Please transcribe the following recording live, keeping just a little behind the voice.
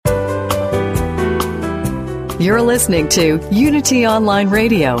You're listening to Unity Online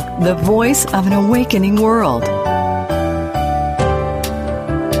Radio, the voice of an awakening world.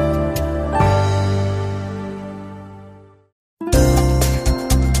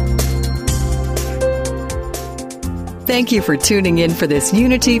 Thank you for tuning in for this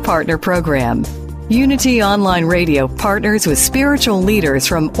Unity Partner Program. Unity Online Radio partners with spiritual leaders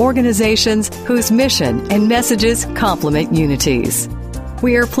from organizations whose mission and messages complement Unity's.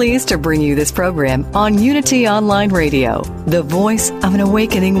 We are pleased to bring you this program on Unity Online Radio, the voice of an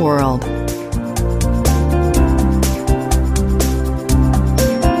awakening world.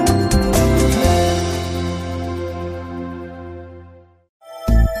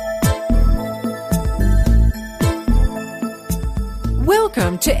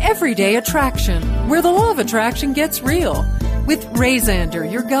 Welcome to Everyday Attraction, where the law of attraction gets real, with Rae Zander,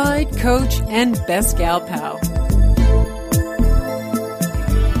 your guide, coach, and best gal pal.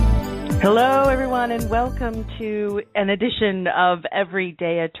 Hello, everyone, and welcome to an edition of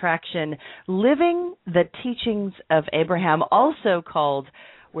Everyday Attraction, Living the Teachings of Abraham, also called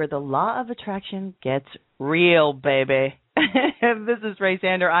Where the Law of Attraction Gets Real, baby. This is Rae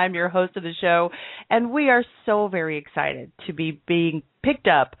Zander. I'm your host of the show, and we are so very excited to be being picked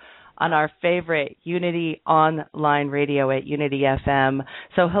up on our favorite Unity Online Radio at Unity FM.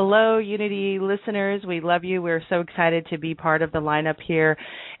 So hello, Unity listeners. We love you. We're so excited to be part of the lineup here.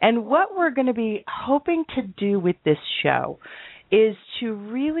 And what we're going to be hoping to do with this show is to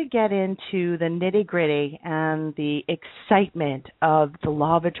really get into the nitty-gritty and the excitement of the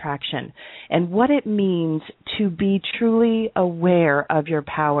law of attraction and what it means to be truly aware of your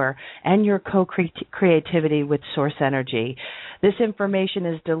power and your co-creativity with source energy. This information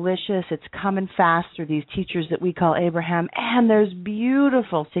is delicious. It's coming fast through these teachers that we call Abraham, and there's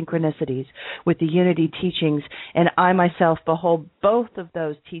beautiful synchronicities with the Unity teachings, and I myself behold both of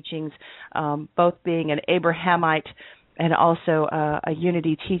those teachings, both being an Abrahamite and also a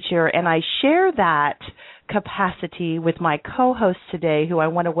Unity teacher. And I share that capacity with my co-host today, who I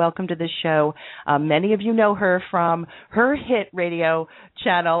want to welcome to the show. Many of you know her from her hit radio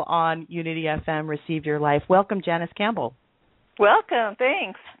channel on Unity FM, Receive Your Life. Welcome, Janice Campbell. Welcome.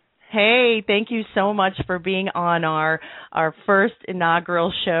 Thanks. Hey, thank you so much for being on our first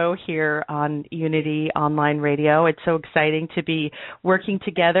inaugural show here on Unity Online Radio. It's so exciting to be working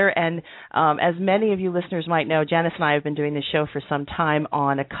together. And as many of you listeners might know, Janice and I have been doing this show for some time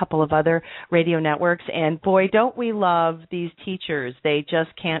on a couple of other radio networks. And boy, don't we love these teachers. They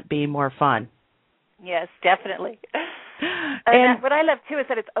just can't be more fun. Yes, definitely. And what I love, too, is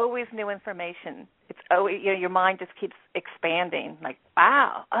that it's always new information. It's always, your mind just keeps expanding. Like,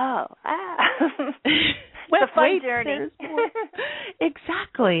 wow, Well, it's a fun journey.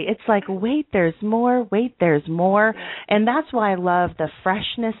 Exactly. It's like, wait, there's more. Wait, there's more. And that's why I love the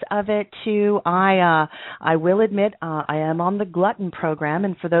freshness of it, too. I will admit I am on the Glutton program.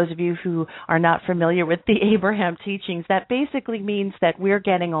 And for those of you who are not familiar with the Abraham teachings, that basically means that we're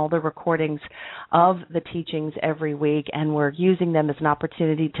getting all the recordings of the teachings every week, and we're using them as an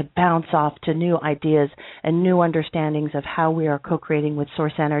opportunity to bounce off to new ideas and new understandings of how we are co-creating with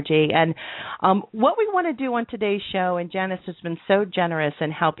source energy. And what we want to do on today's show, and Janice has been so generous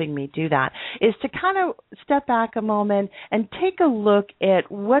in helping me do that, is to kind of step back a moment and take a look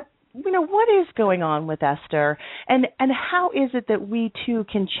at what is going on with Esther, and how is it that we too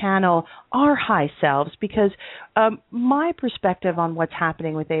can channel our high selves? Because my perspective on what's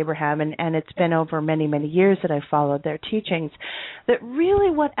happening with Abraham, and it's been over many, many years that I've followed their teachings, that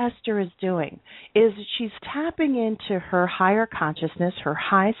really what Esther is doing is she's tapping into her higher consciousness, her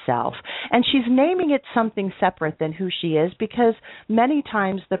high self, and she's naming it something separate than who she is, because many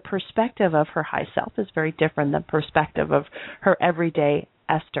times the perspective of her high self is very different than the perspective of her everyday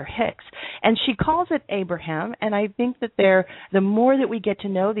Esther Hicks. And she calls it Abraham, and I think that the more that we get to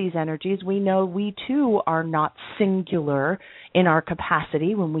know these energies, we know we too are not singular in our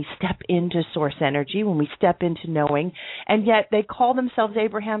capacity when we step into source energy, when we step into knowing, and yet they call themselves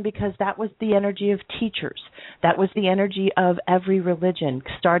Abraham because that was the energy of teachers. That was the energy of every religion,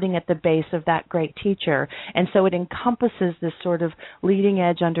 starting at the base of that great teacher. And so it encompasses this sort of leading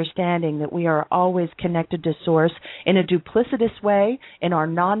edge understanding that we are always connected to source in a duplicitous way, in our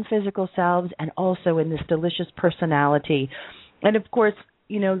non-physical selves, and also in this delicious personality. And of course,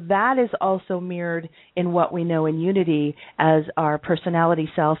 that is also mirrored in what we know in Unity as our personality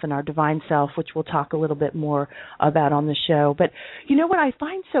self and our divine self, which we'll talk a little bit more about on the show. But what I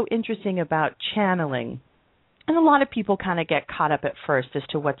find so interesting about channeling, and a lot of people kind of get caught up at first as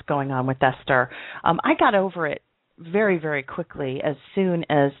to what's going on with Esther. I got over it very, very quickly as soon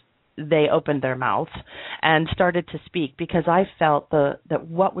as they opened their mouths and started to speak, because I felt that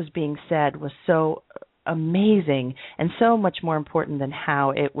what was being said was so amazing and so much more important than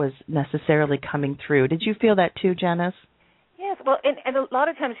how it was necessarily coming through. Did you feel that too, Janice? Yes. Well, and a lot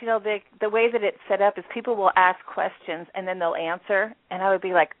of times, the way that it's set up is people will ask questions and then they'll answer, and I would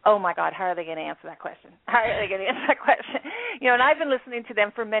be like, oh, my God, how are they going to answer that question? How are they going to answer that question? And I've been listening to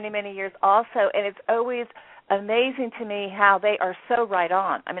them for many, many years also, and it's always amazing to me how they are so right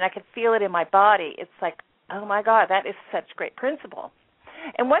on. I mean, I could feel it in my body. It's like, oh, my God, that is such great principle.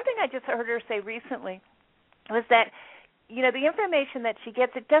 And one thing I just heard her say recently was that, the information that she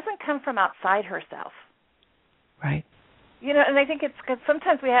gets, it doesn't come from outside herself. Right. And I think it's because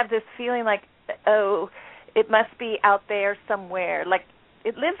sometimes we have this feeling like, oh, it must be out there somewhere. Like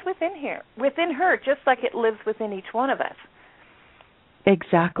it lives within her, just like it lives within each one of us.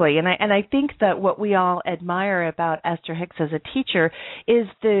 Exactly. And I think that what we all admire about Esther Hicks as a teacher is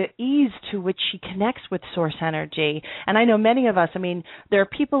the ease to which she connects with source energy. And I know many of us, there are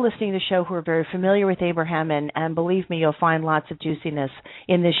people listening to the show who are very familiar with Abraham, and believe me, you'll find lots of juiciness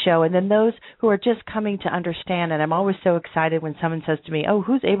in this show. And then those who are just coming to understand, and I'm always so excited when someone says to me, oh,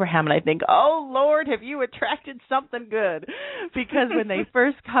 who's Abraham? And I think, oh, Lord, have you attracted something good? Because when they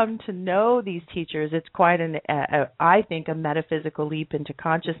first come to know these teachers, it's quite I think, a metaphysical leap into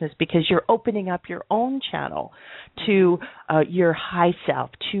consciousness, because you're opening up your own channel to your high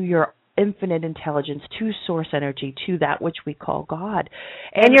self, to your infinite intelligence, to source energy, to that which we call God.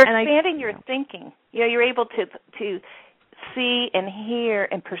 And you're expanding your thinking. You're able to see and hear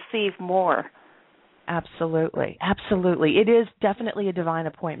and perceive more. Absolutely. Absolutely. It is definitely a divine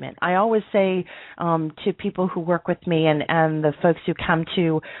appointment. I always say to people who work with me and the folks who come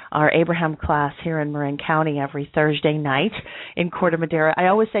to our Abraham class here in Marin County every Thursday night in Corte Madera, I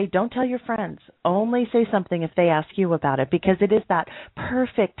always say, don't tell your friends. Only say something if they ask you about it, because it is that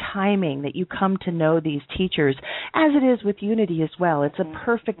perfect timing that you come to know these teachers, as it is with Unity as well. It's a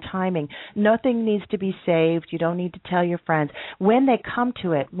perfect timing. Nothing needs to be saved. You don't need to tell your friends. When they come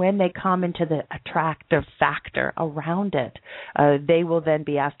to it, when they come into the attractive factor around it, they will then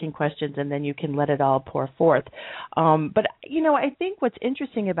be asking questions, and then you can let it all pour forth. But, I think what's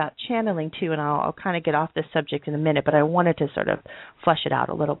interesting about channeling, too, and I'll kind of get off this subject in a minute, but I wanted to sort of flesh it out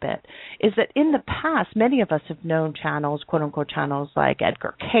a little bit, is that in the past, many of us have known channels, quote-unquote channels, like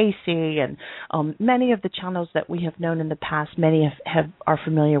Edgar Cayce, and many of the channels that we have known in the past, many are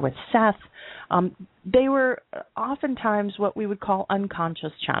familiar with Seth. They were oftentimes what we would call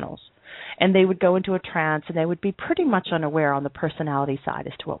unconscious channels. And they would go into a trance, and they would be pretty much unaware on the personality side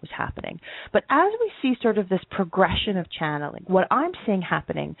as to what was happening. But as we see sort of this progression of channeling, what I'm seeing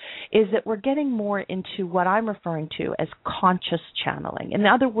happening is that we're getting more into what I'm referring to as conscious channeling. In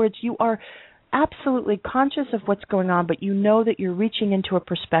other words, you are absolutely conscious of what's going on, but you know that you're reaching into a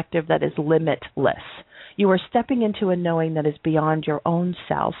perspective that is limitless. You are stepping into a knowing that is beyond your own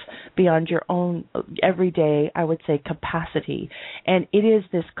self, beyond your own everyday, I would say, capacity. And it is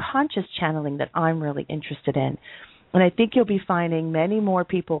this conscious channeling that I'm really interested in. And I think you'll be finding many more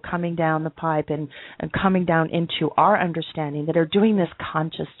people coming down the pipe and coming down into our understanding that are doing this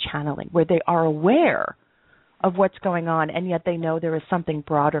conscious channeling, where they are aware of what's going on, and yet they know there is something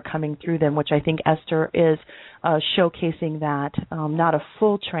broader coming through them, which I think Esther is showcasing that, not a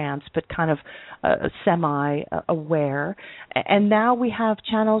full trance, but kind of semi-aware. And now we have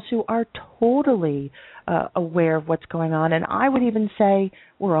channels who are totally aware of what's going on, and I would even say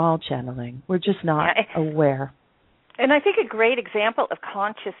we're all channeling. We're just not aware. And I think a great example of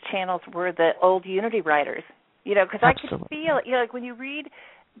conscious channels were the old Unity writers, because I could feel it, like when you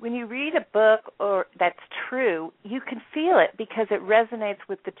read a book or that's true, you can feel it because it resonates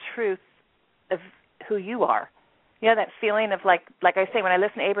with the truth of who you are. That feeling of like I say, when I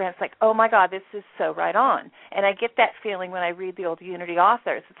listen to Abraham, it's like, oh, my God, this is so right on. And I get that feeling when I read the old Unity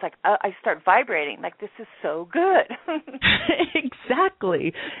authors. It's like I start vibrating, like this is so good.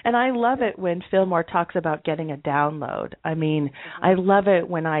 Exactly. And I love it when Fillmore talks about getting a download. I mean, I love it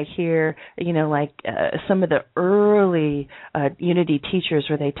when I hear, some of the early Unity teachers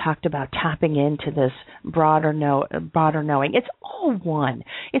where they talked about tapping into this broader knowing. It's all one.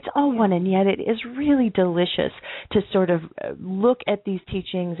 It's all one, and yet it is really delicious to sort of look at these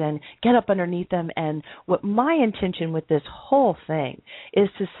teachings and get up underneath them. And what my intention with this whole thing is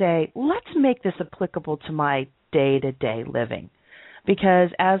to say, let's make this applicable to my day-to-day living. because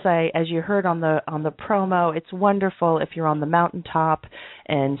as you heard on the promo, it's wonderful if you're on the mountaintop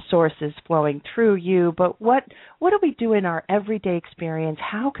and Source is flowing through you, but what do we do in our everyday experience?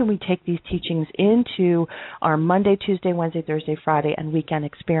 How can we take these teachings into our Monday, Tuesday, Wednesday, Thursday, Friday, and weekend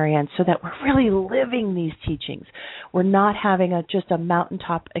experience so that we're really living these teachings? We're not having just a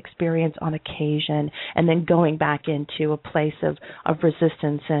mountaintop experience on occasion and then going back into a place of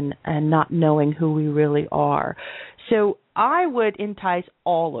resistance and not knowing who we really are. So I would entice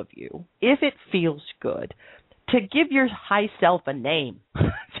all of you, if it feels good, to give your high self a name,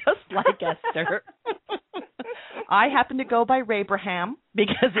 just like Esther. I happen to go by Raebraham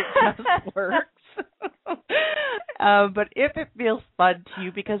because it just works. But if it feels fun to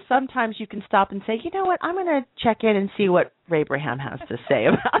you, because sometimes you can stop and say, you know what, I'm going to check in and see what Raebraham has to say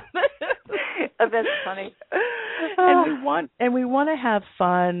about this. Oh, that's funny. And we want to have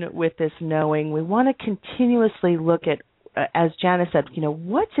fun with this knowing. We want to continuously look at, as Janice said,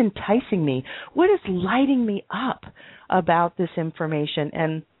 what's enticing me? What is lighting me up about this information?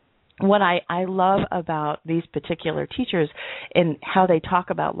 And what I love about these particular teachers and how they talk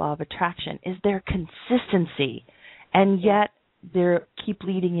about law of attraction is their consistency, and yet they keep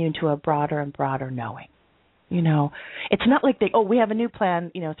leading you into a broader and broader knowing. It's not like we have a new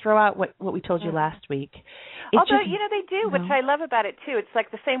plan, throw out what we told you last week. Although, they do, which I love about it, too. It's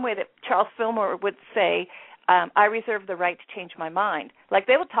like the same way that Charles Fillmore would say, I reserve the right to change my mind. Like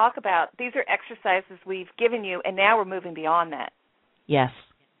they will talk about, these are exercises we've given you, and now we're moving beyond that. Yes.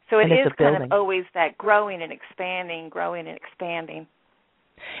 So it is kind of always that growing and expanding.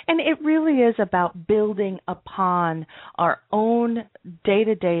 And it really is about building upon our own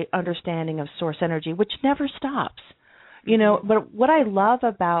day-to-day understanding of source energy, which never stops. But what I love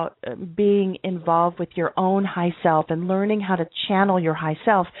about being involved with your own high self and learning how to channel your high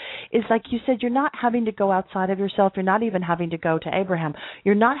self is, like you said, you're not having to go outside of yourself. You're not even having to go to Abraham.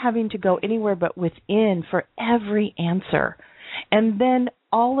 You're not having to go anywhere but within for every answer. And then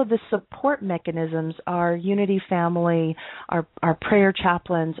all of the support mechanisms, our Unity family, our prayer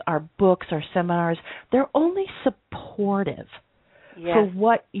chaplains, our books, our seminars, they're only supportive for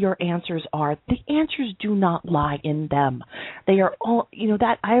what your answers are. The answers do not lie in them. They are all,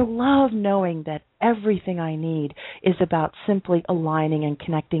 that I love knowing that everything I need is about simply aligning and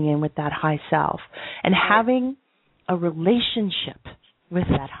connecting in with that high self and having a relationship with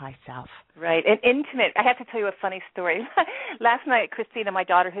that high self. Right, and intimate. I have to tell you a funny story. Last night, Christina, my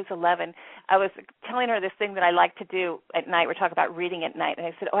daughter, who's 11, I was telling her this thing that I like to do at night. We're talking about reading at night. And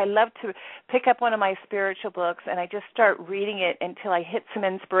I said, I love to pick up one of my spiritual books, and I just start reading it until I hit some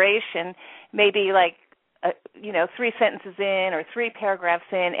inspiration, maybe like, 3 sentences in or 3 paragraphs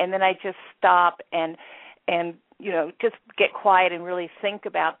in, and then I just stop and just get quiet and really think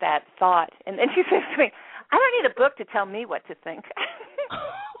about that thought. And then she says to me, I don't need a book to tell me what to think.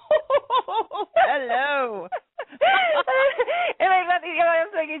 Hello. And I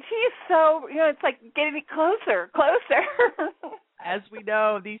was thinking, she's so, it's like getting me closer. As we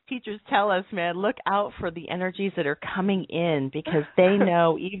know, these teachers tell us, man, look out for the energies that are coming in because they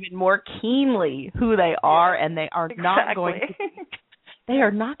know even more keenly who they are, and they are not going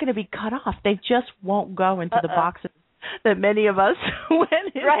to be cut off. They just won't go into the boxes that many of us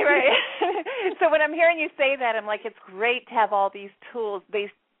went into. Right. So when I'm hearing you say that, I'm like, it's great to have all these tools.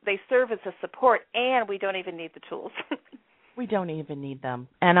 They serve as a support, and we don't even need the tools. We don't even need them.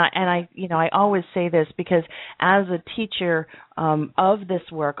 And I always say this because as a teacher of this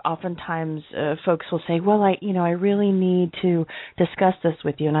work, oftentimes folks will say, well, I really need to discuss this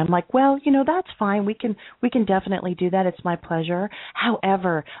with you. And I'm like, well, that's fine. We can definitely do that. It's my pleasure.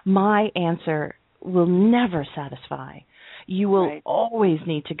 However, my answer will never satisfy. You will always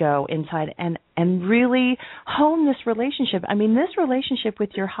need to go inside and really hone this relationship. I mean, this relationship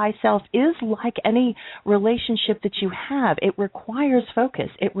with your high self is like any relationship that you have. It requires focus.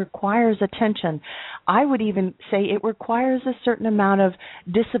 It requires attention. I would even say it requires a certain amount of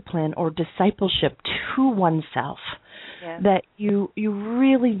discipline or discipleship to oneself. That you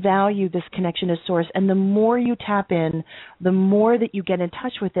really value this connection to Source, and the more you tap in, the more that you get in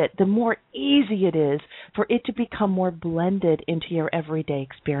touch with it, the more easy it is for it to become more blended into your everyday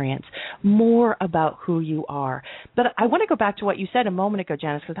experience, more about who you are. But I want to go back to what you said a moment ago,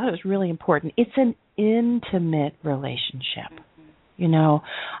 Janice, because I thought it was really important. It's an intimate relationship.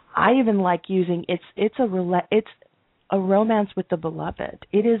 I even like using it's a romance with the beloved.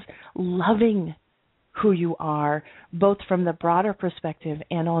 It is loving who you are, both from the broader perspective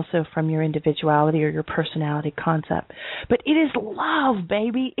and also from your individuality or your personality concept. But it is love,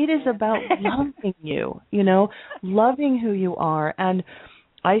 baby. It is about loving you, loving who you are. And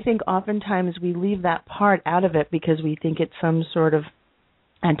I think oftentimes we leave that part out of it because we think it's some sort of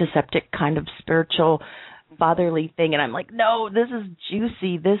antiseptic kind of spiritual fatherly thing, and I'm like, no, this is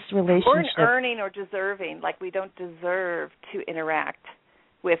juicy, this relationship. Or an earning or deserving, like we don't deserve to interact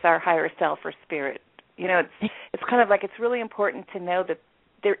with our higher self or spirit. You know, it's kind of like it's really important to know that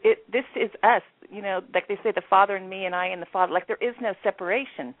this is us. You know, like they say, the Father and me and I and the Father. Like there is no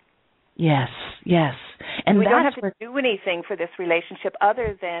separation. Yes, yes. And we don't have to do anything for this relationship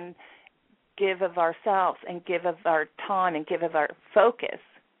other than give of ourselves and give of our time and give of our focus.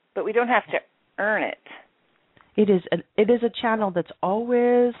 But we don't have to earn it. It is a channel that's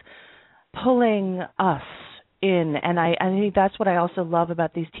always pulling us in, and I think that's what I also love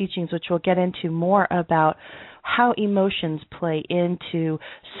about these teachings, which we'll get into more about how emotions play into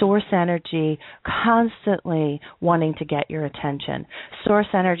source energy constantly wanting to get your attention. Source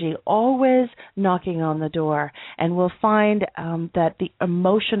energy always knocking on the door, and we'll find that the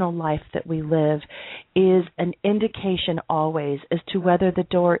emotional life that we live is an indication always as to whether the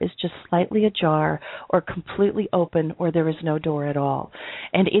door is just slightly ajar or completely open or there is no door at all.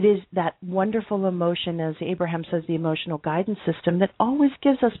 And it is that wonderful emotion, as Abraham says, the emotional guidance system, that always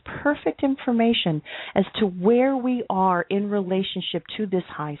gives us perfect information as to where we are in relationship to this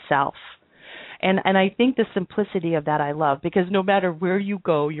high self. And I think the simplicity of that I love, because no matter where you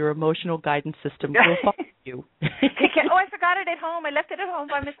go, your emotional guidance system will follow you. Oh, I forgot it at home. I left it at home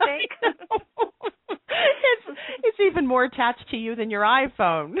by mistake. It's even more attached to you than your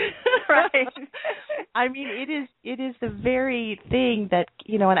iPhone. Right. I mean, it is the very thing that,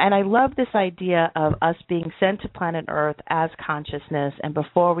 you know, and I love this idea of us being sent to planet Earth as consciousness, and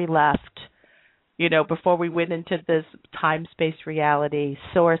before we left, you know, before we went into this time-space reality,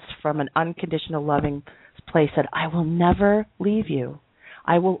 Source from an unconditional loving place said, I will never leave you.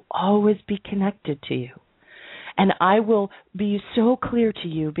 I will always be connected to you. And I will be so clear to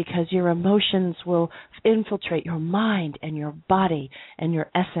you because your emotions will infiltrate your mind and your body and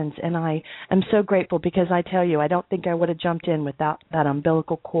your essence. And I am so grateful because I tell you, I don't think I would have jumped in without that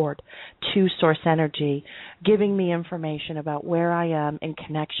umbilical cord to source energy, giving me information about where I am in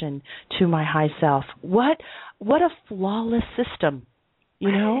connection to my high self. What a flawless system,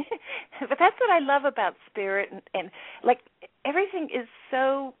 you know? But that's what I love about spirit. And like everything is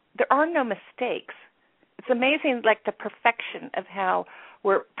so, there are no mistakes. It's amazing, like the perfection of how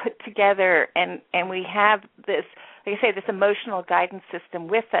we're put together, and we have this, like I say, this emotional guidance system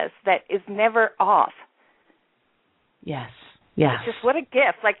with us that is never off. Yes, yes. It's just what a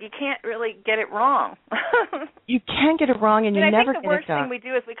gift. Like you can't really get it wrong. You can't get it wrong, and you never get it done. I think the worst thing we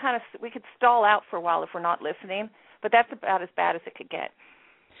do is we could stall out for a while if we're not listening, but that's about as bad as it could get.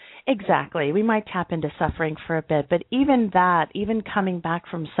 Exactly. We might tap into suffering for a bit, but even that, even coming back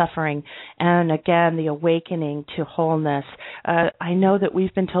from suffering, and again, the awakening to wholeness, I know that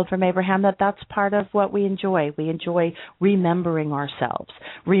we've been told from Abraham that that's part of what we enjoy. We enjoy remembering ourselves,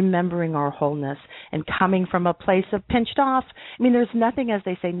 remembering our wholeness, and coming from a place of pinched off. I mean, there's nothing, as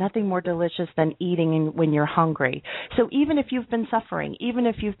they say, nothing more delicious than eating when you're hungry. So even if you've been suffering, even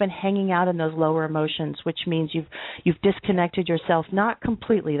if you've been hanging out in those lower emotions, which means you've disconnected yourself, not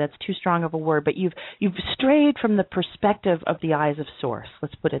completely, that's too strong of a word, but you've strayed from the perspective of the eyes of Source.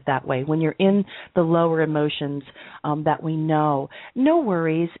 Let's put it that way. When you're in the lower emotions that we know, no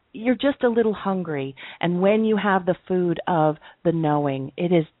worries. You're just a little hungry. And when you have the food of the knowing,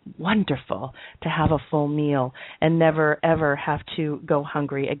 it is wonderful to have a full meal and never, ever have to go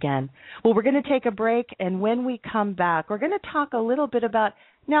hungry again. Well, we're going to take a break, and when we come back, we're going to talk a little bit about,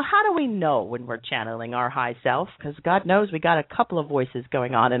 now, how do we know when we're channeling our high self? Because God knows we got a couple of voices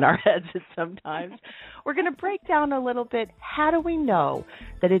going on in our heads at sometimes. We're going to break down a little bit, how do we know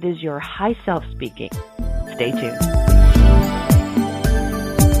that it is your high self speaking? Stay tuned.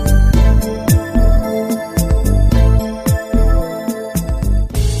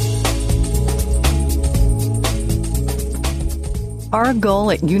 Our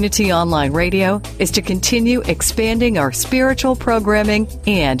goal at Unity Online Radio is to continue expanding our spiritual programming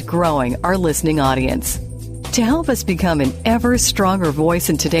and growing our listening audience. To help us become an ever stronger voice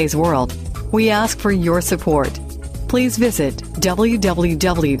in today's world, we ask for your support. Please visit www.unity.fm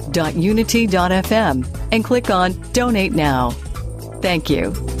and click on Donate Now. Thank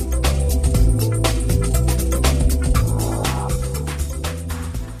you.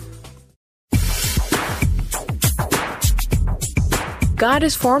 God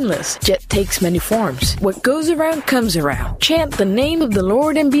is formless, yet takes many forms. What goes around comes around. Chant the name of the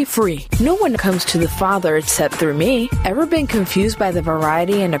Lord and be free. No one comes to the Father except through me. Ever been confused by the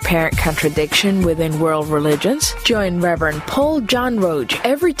variety and apparent contradiction within world religions? Join Reverend Paul John Roach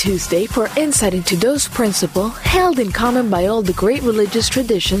every Tuesday for insight into those principles held in common by all the great religious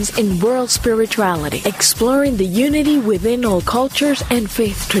traditions in world spirituality, exploring the unity within all cultures and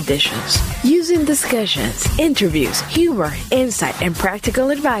faith traditions. Using discussions, interviews, humor, insight, and practical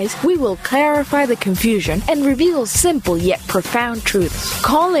advice, we will clarify the confusion and reveal simple yet profound truths.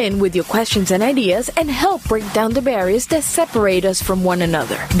 Call in with your questions and ideas and help break down the barriers that separate us from one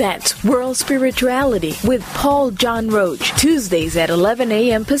another. That's World Spirituality with Paul John Roach, Tuesdays at 11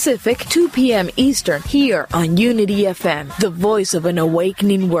 a.m. Pacific, 2 p.m. Eastern, here on Unity FM, the voice of an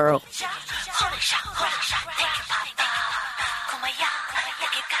awakening world.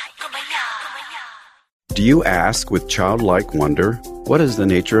 Do you ask with childlike wonder, what is the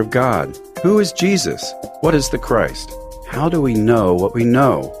nature of God? Who is Jesus? What is the Christ? How do we know what we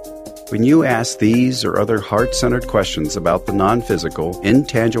know? When you ask these or other heart-centered questions about the non-physical,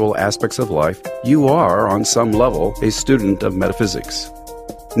 intangible aspects of life, you are, on some level, a student of metaphysics.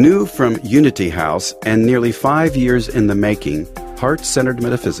 New from Unity House and nearly 5 years in the making, Heart-Centered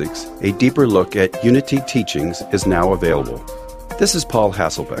Metaphysics, a deeper look at Unity teachings, is now available. This is Paul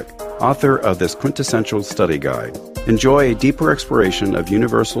Hasselbeck, author of this quintessential study guide. Enjoy a deeper exploration of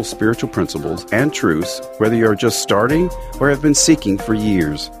universal spiritual principles and truths, whether you're just starting or have been seeking for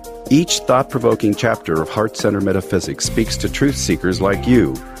years. Each thought-provoking chapter of Heart-Centered Metaphysics speaks to truth seekers like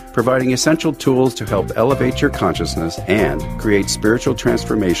you, providing essential tools to help elevate your consciousness and create spiritual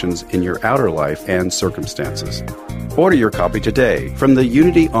transformations in your outer life and circumstances. Order your copy today from the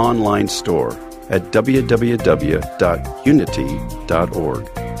Unity online store at www.unity.org.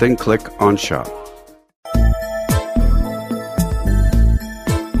 Then click on Shop.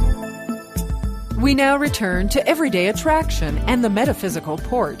 We now return to Everyday Attraction and the Metaphysical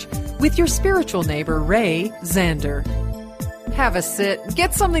Porch with your spiritual neighbor, Rae Zander. Have a sit,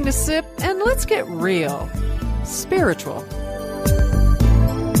 get something to sip, and let's get real. Spiritual.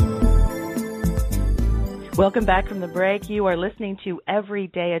 Welcome back from the break. You are listening to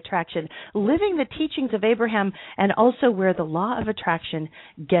Everyday Attraction, living the teachings of Abraham, and also where the law of attraction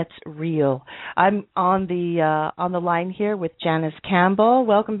gets real. I'm on the line here with Janice Campbell.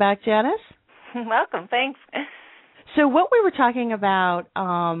 Welcome back, Janice. Welcome. Thanks. So what we were talking about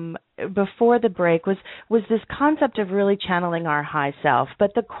before the break was this concept of really channeling our high self.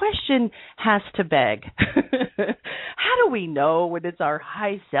 But the question has to beg, how do we know when it's our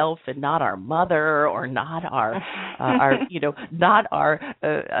high self and not our mother or not our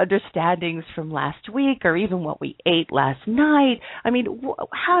understandings from last week or even what we ate last night? I mean,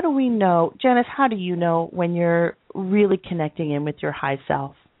 how do we know? Janice, how do you know when you're really connecting in with your high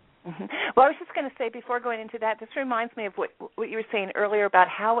self? Mm-hmm. Well, I was just going to say before going into that, this reminds me of what you were saying earlier about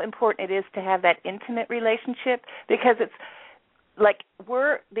how important it is to have that intimate relationship, because it's like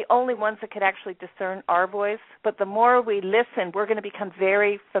we're the only ones that could actually discern our voice, but the more we listen, we're going to become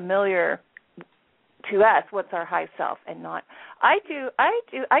very familiar to us what's our high self and not. It's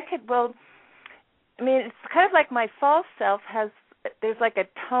kind of like my false self there's like a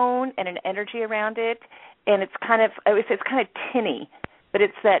tone and an energy around it, and it's kind of tinny. But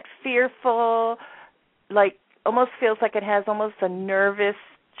it's that fearful, like almost feels like it has almost a nervous,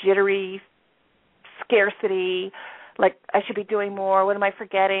 jittery scarcity, like I should be doing more. What am I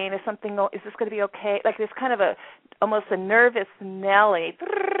forgetting? Is this going to be okay? Like there's kind of almost a nervous Nelly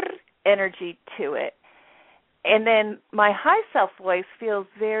energy to it. And then my high self voice feels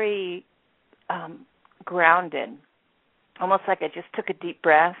very grounded, almost like I just took a deep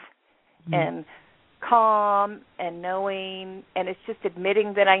breath and calm and knowing, and it's just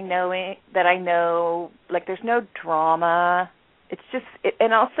admitting that I know, like there's no drama. It's just,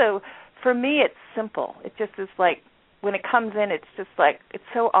 and also for me it's simple. It just is like when it comes in, it's just like it's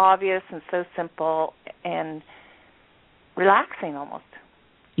so obvious and so simple and relaxing almost.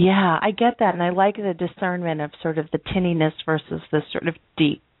 Yeah, I get that, and I like the discernment of sort of the tinniness versus the sort of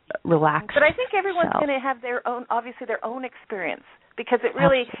deep, relaxed. But I think everyone's going to have their own experience. Because it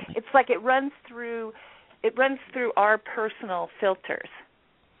really, Absolutely. It's like it runs through our personal filters.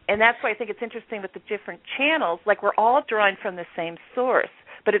 And that's why I think it's interesting with the different channels, like we're all drawing from the same source,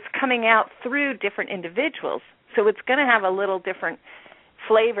 but it's coming out through different individuals. So it's going to have a little different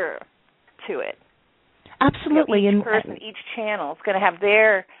flavor to it. Absolutely. Each person, each channel is going to have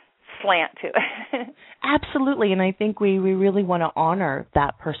their slant to it. Absolutely, and I think we really want to honor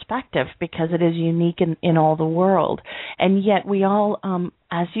that perspective because it is unique in all the world. And yet we all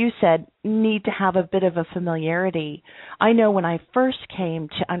as you said, need to have a bit of a familiarity. I know when I first came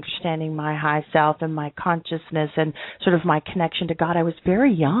to understanding my high self and my consciousness and sort of my connection to God, I was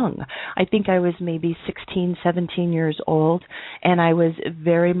very young. I think I was maybe 16, 17 years old, and I was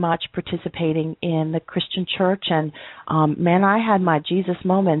very much participating in the Christian church. And man, I had my Jesus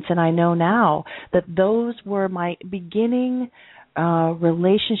moments, and I know now that those were my beginning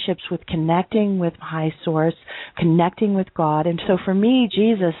relationships with connecting with high source, connecting with God. And so for me,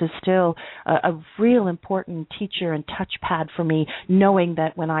 Jesus is still a real important teacher and touchpad for me, knowing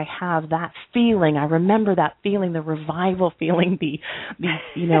that when I have that feeling, I remember that feeling, the revival feeling, the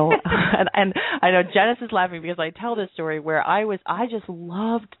and I know Janice is laughing because I tell this story where I just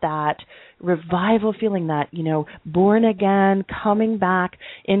loved that revival feeling, that, born again, coming back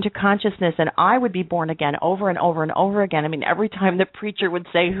into consciousness. And I would be born again over and over and over again. I mean, every time the preacher would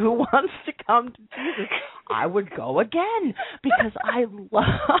say, "Who wants to come to Jesus?" I would go again because I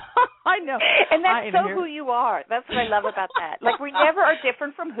know. And that's who you are. That's what I love about that. Like, we never are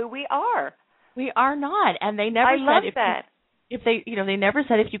different from who we are. We are not. And they never said love that. If they, they never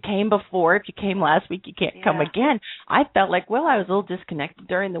said if you came before, if you came last week, you can't come again. I felt like, well, I was a little disconnected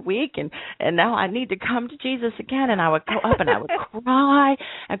during the week, and now I need to come to Jesus again. And I would go up and I would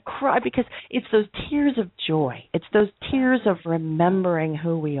cry because it's those tears of joy. It's those tears of remembering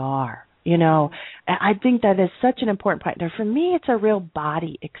who we are. I think that is such an important part. Now, for me, it's a real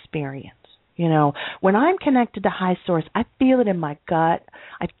body experience. When I'm connected to high source, I feel it in my gut.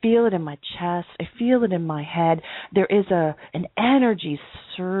 I feel it in my chest. I feel it in my head. There is an energy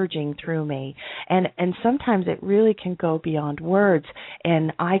surging through me. And sometimes it really can go beyond words.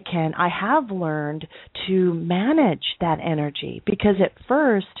 And I have learned to manage that energy, because at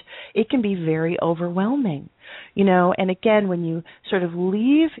first it can be very overwhelming. And again, when you sort of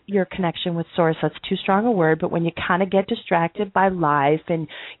leave your connection with Source, that's too strong a word, but when you kind of get distracted by life and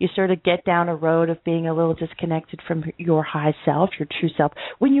you sort of get down a road of being a little disconnected from your high self, your true self,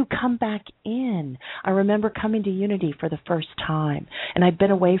 when you come back in, I remember coming to Unity for the first time, and I'd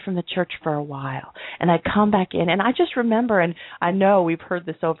been away from the church for a while, and I'd come back in, and I just remember, and I know we've heard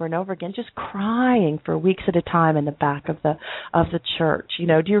this over and over again, just crying for weeks at a time in the back of the church. Do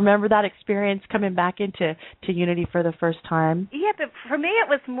you remember that experience coming back into Unity for the first time? Yeah, but for me it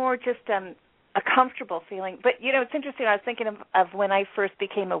was more just a comfortable feeling. But, it's interesting. I was thinking of when I first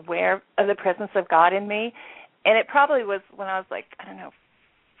became aware of the presence of God in me, and it probably was when I was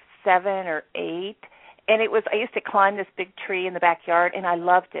 7 or 8. And I used to climb this big tree in the backyard, and I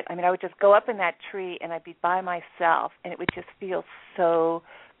loved it. I mean, I would just go up in that tree, and I'd be by myself, and it would just feel so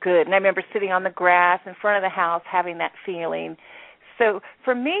good. And I remember sitting on the grass in front of the house having that feeling. So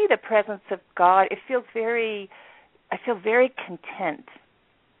for me, the presence of God, I feel very content.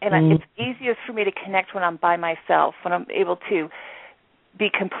 And it's easiest for me to connect when I'm by myself, when I'm able to be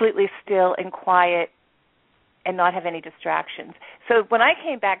completely still and quiet and not have any distractions. So when I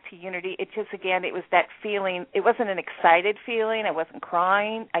came back to Unity, it was that feeling. It wasn't an excited feeling. I wasn't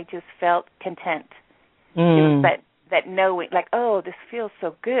crying. I just felt content. It was that knowing, like, oh, this feels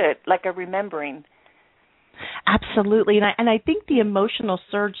so good, like a remembering. Absolutely. And I think the emotional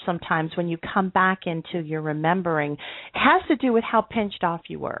surge sometimes when you come back into your remembering has to do with how pinched off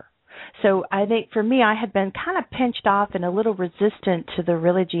you were. So I think for me, I had been kind of pinched off and a little resistant to the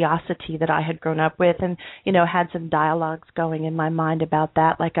religiosity that I had grown up with, and, had some dialogues going in my mind about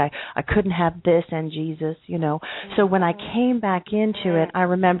that, like I couldn't have this and Jesus, So when I came back into it, I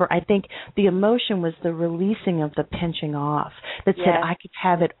remember, I think the emotion was the releasing of the pinching off that said I could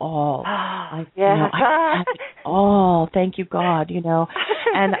have it all. I could have it all. Thank you, God,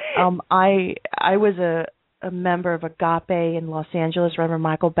 And I was a member of Agape in Los Angeles, Reverend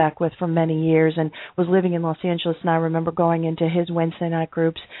Michael Beckwith, for many years, and was living in Los Angeles. And I remember going into his Wednesday night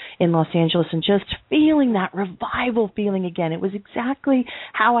groups in Los Angeles and just feeling that revival feeling again. It was exactly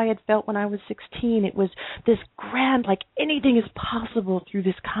how I had felt when I was 16. It was this grand, like anything is possible through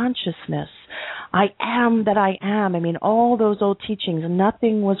this consciousness. I am that I am. I mean, all those old teachings,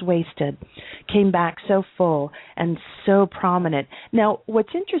 nothing was wasted, came back so full and so prominent. Now,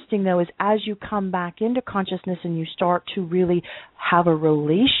 what's interesting, though, is as you come back into consciousness and you start to really have a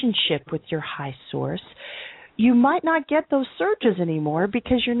relationship with your high source, you might not get those surges anymore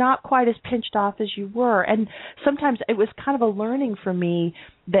because you're not quite as pinched off as you were. And sometimes it was kind of a learning for me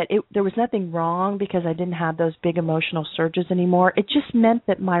that there was nothing wrong because I didn't have those big emotional surges anymore. It just meant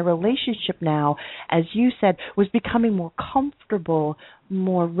that my relationship now, as you said, was becoming more comfortable,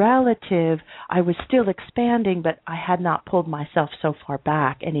 more relative. I was still expanding, but I had not pulled myself so far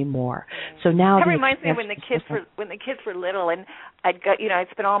back anymore. So now that reminds me of when the kids were little, and I'd go, I'd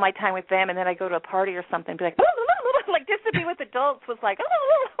spend all my time with them, and then I'd go to a party or something, and be like, Like, just to be with adults was like,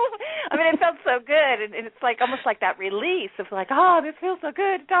 oh. I mean, it felt so good, and it's like almost like that release of like, oh, this feels so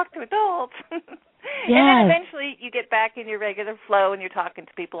good to talk to adults. Yes. And then eventually you get back in your regular flow and you're talking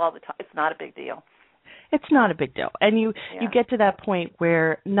to people all the time. It's not a big deal. It's not a big deal. And you get to that point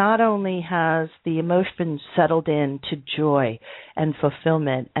where not only has the emotion settled in to joy and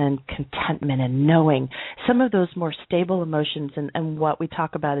fulfillment and contentment and knowing, some of those more stable emotions and what we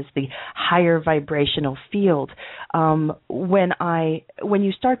talk about is the higher vibrational field. When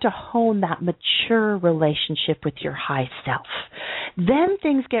you start to hone that mature relationship with your high self, then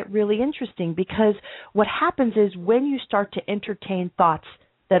things get really interesting, because what happens is when you start to entertain thoughts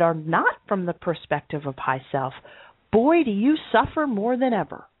that are not from the perspective of high self, boy, do you suffer more than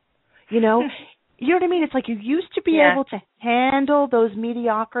ever. You know what I mean? It's like you used to be able to handle those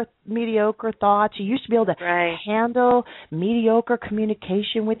mediocre thoughts. You used to be able to handle mediocre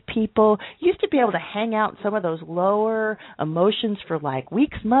communication with people. You used to be able to hang out some of those lower emotions for like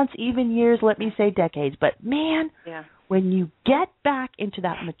weeks, months, even years, let me say decades. But man, when you get back into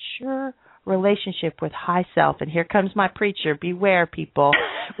that mature relationship with high self, and here comes my preacher, beware, people.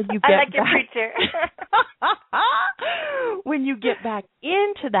 When you get I like your preacher. When you get back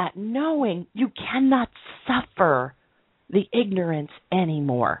into that knowing, you cannot suffer the ignorance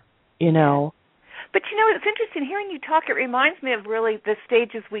anymore, you know. But, you know, it's interesting hearing you talk. It reminds me of really the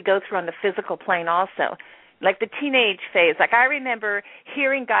stages we go through on the physical plane also, like the teenage phase. Like I remember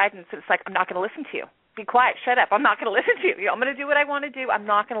hearing guidance, and it's like, I'm not going to listen to you. Be quiet, shut up. I'm not going to listen to you. I'm going to do what I want to do. I'm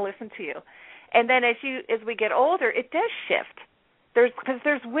not going to listen to you. And then as we get older, it does shift. Because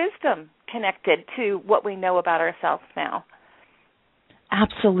there's wisdom connected to what we know about ourselves now.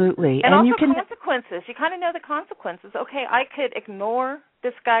 Absolutely. And also consequences. You kind of know the consequences. Okay, I could ignore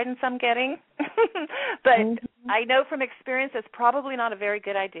this guidance I'm getting, but I know from experience it's probably not a very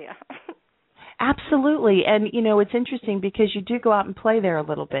good idea. Absolutely. And, you know, it's interesting because you do go out and play there a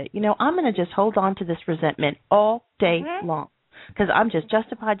little bit. You know, I'm going to just hold on to this resentment all day long because I'm just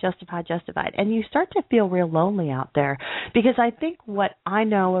justified. And you start to feel real lonely out there, because I think what I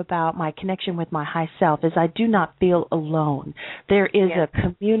know about my connection with my high self is I do not feel alone. There is a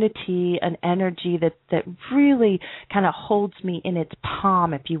community, an energy that really kind of holds me in its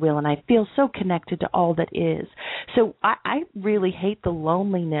palm, if you will, and I feel so connected to all that is. So I really hate the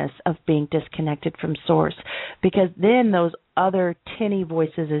loneliness of being disconnected from Source, because then those other tinny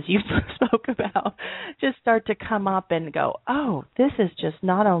voices, as you spoke about, just start to come up and go, oh, this is just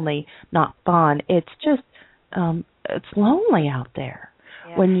not only not fun, it's just it's lonely out there.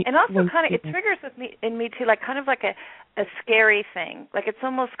 Yeah. And also it triggers in me too, like kind of like a scary thing. Like it's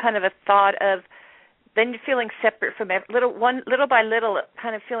almost kind of a thought of then you're feeling separate from little by little,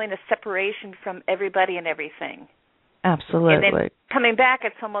 kind of feeling a separation from everybody and everything. Absolutely. And then coming back,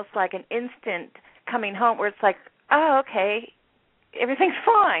 it's almost like an instant coming home where it's like, oh, okay, everything's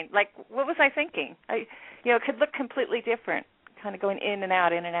fine. Like, what was I thinking? It could look completely different, kind of going in and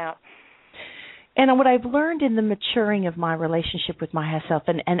out, in and out. And what I've learned in the maturing of my relationship with my high self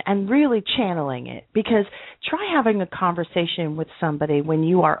and really channeling it, because try having a conversation with somebody when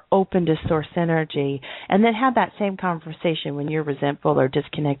you are open to Source energy, and then have that same conversation when you're resentful or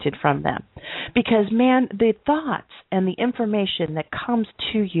disconnected from them. Because, man, the thoughts and the information that comes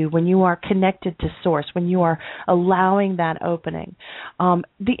to you when you are connected to Source, when you are allowing that opening,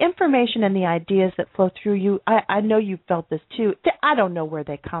 the information and the ideas that flow through you, I know you've felt this too. I don't know where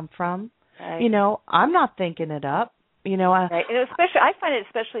they come from. Right. You know, I'm not thinking it up. You know, right. And especially, I find it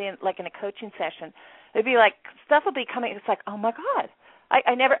especially in a coaching session. It'd be like stuff will be coming. It's like, oh my God,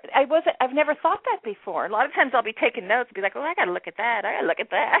 I've never thought that before. A lot of times I'll be taking notes and be like, oh, I got to look at that. That's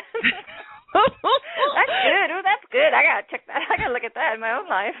good. Oh, that's good. I got to check that. I got to look at that in my own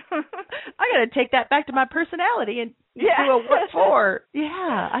life. I got to take that back to my personality and do a what for.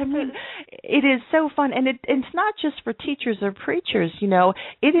 Yeah, I mean, it is so fun. And it's not just for teachers or preachers, you know.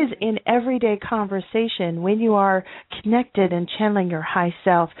 It is in everyday conversation. When you are connected and channeling your high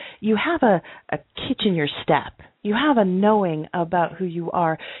self, you have a kitch in your step. You have a knowing about who you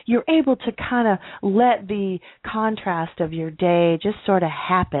are. You're able to kind of let the contrast of your day just sort of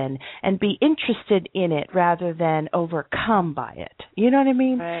happen and be interested in it rather than overcome by it. You know what I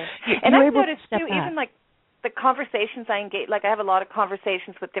mean? Right. And I've noticed, too, even like the conversations I engage, like I have a lot of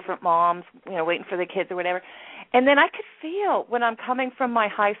conversations with different moms, you know, waiting for their kids or whatever. And then I could feel when I'm coming from my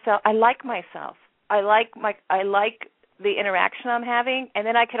high self, I like myself. I like the interaction I'm having, and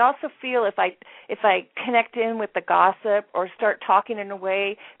then I could also feel if I connect in with the gossip or start talking in a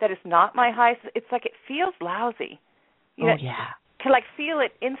way that is not my high, it's like it feels lousy. You know, can like feel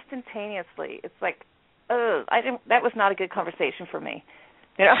it instantaneously. It's like, that was not a good conversation for me.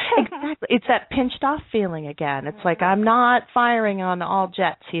 You know? Exactly. It's that pinched off feeling again. It's like I'm not firing on all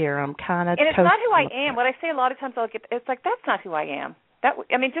jets here. I'm kind of. And it's not who I am. What I say a lot of times, it's like that's not who I am.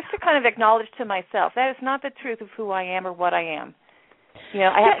 Just to kind of acknowledge to myself that is not the truth of who I am or what I am. You know,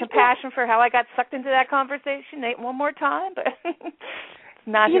 I have compassion for how I got sucked into that conversation one more time, but it's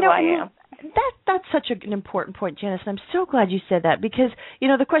not who I am. That's such an important point, Janice, and I'm so glad you said that because,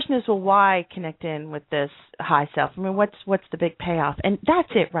 the question is, well, why connect in with this high self? I mean, what's the big payoff? And that's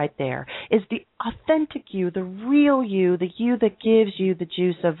it right there, is the authentic you, the real you, the you that gives you the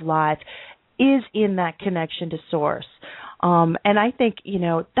juice of life is in that connection to source. And I think,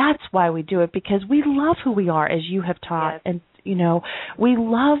 that's why we do it, because we love who we are, as you have taught, yes. and we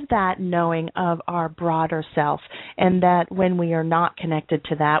love that knowing of our broader self, and that when we are not connected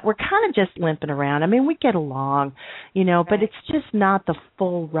to that, we're kind of just limping around. I mean, we get along, right. But it's just not the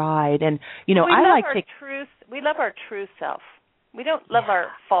full ride. And, we love our true self. We don't love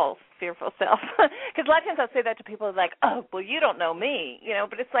our false, fearful self. Because a lot of times I'll say that to people like, oh, well, you don't know me,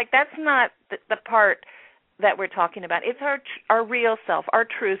 but it's like that's not the part that we're talking about. It's our real self, our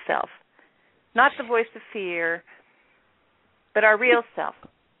true self, not the voice of fear, but our real self.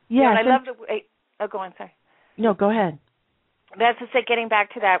 Yeah, I love the way. Oh, go on, sorry. No, go ahead. That's to say, getting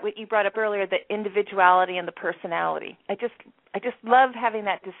back to that, what you brought up earlier, the individuality and the personality. I just love having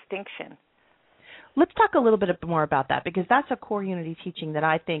that distinction. Let's talk a little bit more about that, because that's a core unity teaching that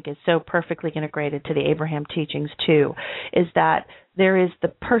I think is so perfectly integrated to the Abraham teachings too, is that there is the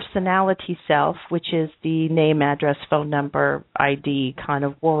personality self, which is the name, address, phone number, ID kind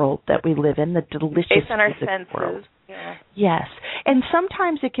of world that we live in, the delicious based on our senses. World. Yeah. Yes, and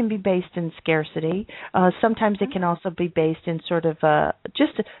sometimes it can be based in scarcity. Sometimes it can also be based in sort of an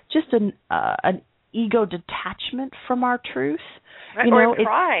ego detachment from our truth. Right. Or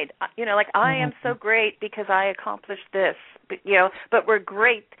pride. Like I am so great because I accomplished this. But we're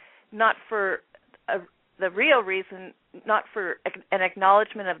great not for the real reason, not for an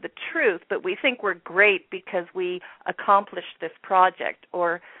acknowledgement of the truth, but we think we're great because we accomplished this project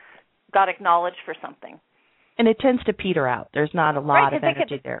or got acknowledged for something. And it tends to peter out. There's not a lot of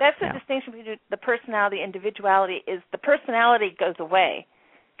energy there. That's the distinction between the personality, individuality, is the personality goes away.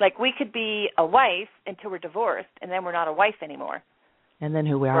 Like we could be a wife until we're divorced, and then we're not a wife anymore. And then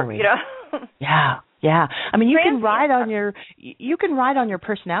who are we? Yeah. Yeah. I mean, you can ride on your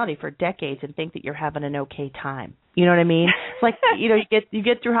personality for decades and think that you're having an okay time. You know what I mean? It's like, you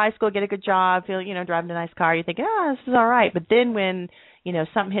get through high school, get a good job, feel, driving a nice car, you think, this is all right. But then when,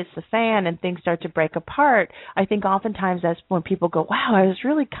 something hits the fan and things start to break apart, I think oftentimes that's when people go, wow, I was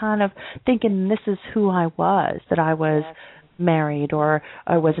really kind of thinking this is who I was, that I was married or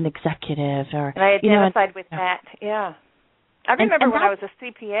I was an executive. And I identified with that, yeah. I remember when I was a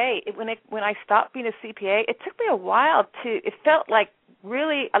CPA, when I stopped being a CPA, it took me a while it felt like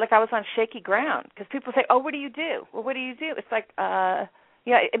really like I was on shaky ground, because people say, oh, what do you do? Well, what do you do? It's like,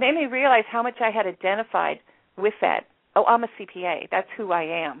 it made me realize how much I had identified with that. Oh, I'm a CPA. That's who I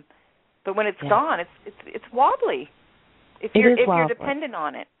am. But when it's gone, it's wobbly if you're dependent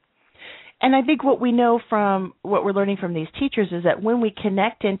on it. And I think what we know from what we're learning from these teachers is that when we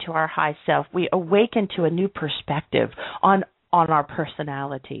connect into our high self, we awaken to a new perspective on our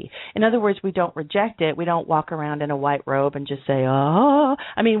personality. In other words, we don't reject it. We don't walk around in a white robe and just say, oh.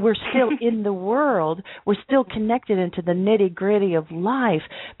 I mean, we're still in the world. We're still connected into the nitty-gritty of life,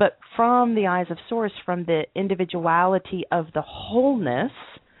 but from the eyes of Source, from the individuality of the wholeness.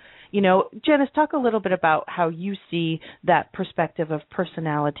 Janice, talk a little bit about how you see that perspective of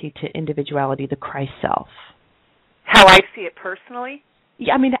personality to individuality, the Christ self. How I see it personally?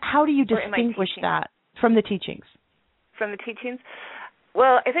 Yeah, I mean, how do you distinguish that from the teachings? From the teachings?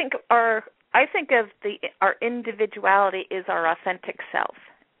 Well, I think our individuality is our authentic self,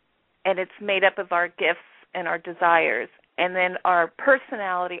 and it's made up of our gifts and our desires, and then our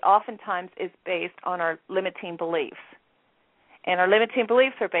personality oftentimes is based on our limiting beliefs. And our limiting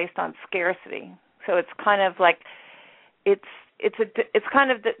beliefs are based on scarcity. So it's kind of like the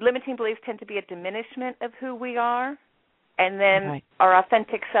limiting beliefs tend to be a diminishment of who we are, and then our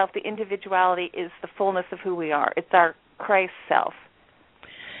authentic self, the individuality, is the fullness of who we are. It's our Christ self.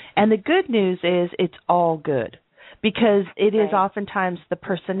 And the good news is it's all good, because it is oftentimes the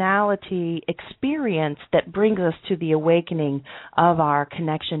personality experience that brings us to the awakening of our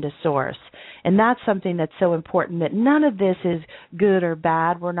connection to Source. And that's something that's so important, that none of this is good or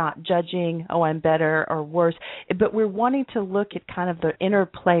bad. We're not judging, oh, I'm better or worse, but we're wanting to look at kind of the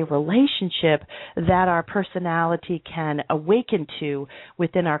interplay relationship that our personality can awaken to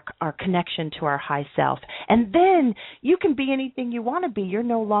within our connection to our high self. And then you can be anything you want to be. You're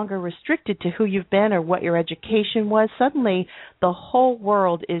no longer restricted to who you've been or what your education was, suddenly the whole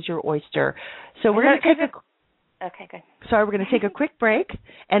world is your oyster. So we're going to take Okay, good. Sorry, we're going to take a quick break,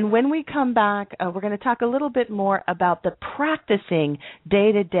 and when we come back, we're going to talk a little bit more about the practicing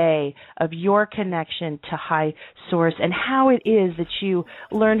day-to-day of your connection to High Source and how it is that you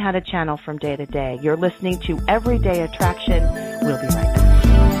learn how to channel from day to day. You're listening to Everyday Attraction. We'll be right back.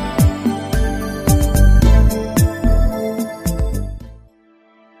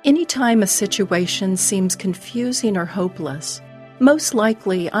 Anytime a situation seems confusing or hopeless, most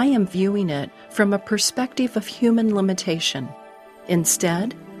likely I am viewing it from a perspective of human limitation.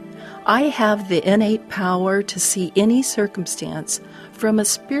 Instead, I have the innate power to see any circumstance from a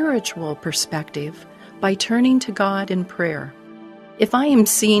spiritual perspective by turning to God in prayer. If I am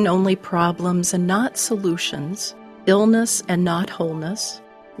seeing only problems and not solutions, illness and not wholeness,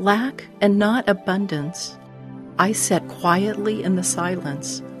 lack and not abundance, I sit quietly in the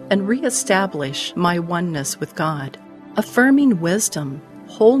silence and reestablish my oneness with God. Affirming wisdom,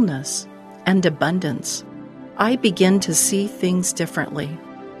 wholeness, and abundance, I begin to see things differently.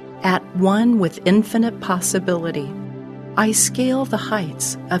 At one with infinite possibility, I scale the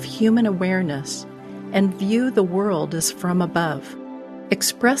heights of human awareness and view the world as from above.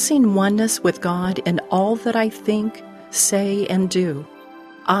 Expressing oneness with God in all that I think, say, and do,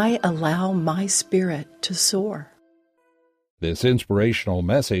 I allow my spirit to soar. This inspirational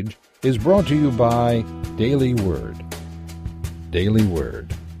message is brought to you by Daily Word. Daily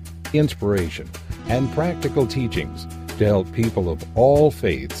Word, inspiration and practical teachings to help people of all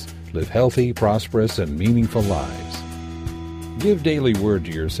faiths live healthy, prosperous, and meaningful lives. Give Daily Word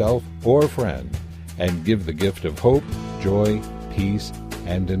to yourself or a friend and give the gift of hope, joy, peace,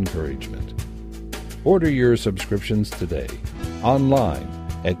 and encouragement. Order your subscriptions today online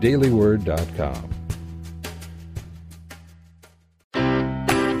at dailyword.com.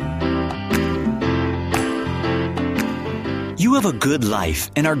 You have a good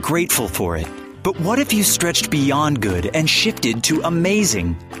life and are grateful for it. But what if you stretched beyond good and shifted to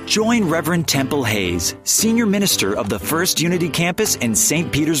amazing? Join Reverend Temple Hayes, Senior Minister of the First Unity Campus in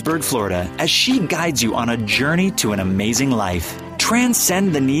St. Petersburg, Florida, as she guides you on a journey to an amazing life.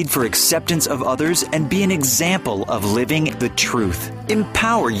 Transcend the need for acceptance of others and be an example of living the truth.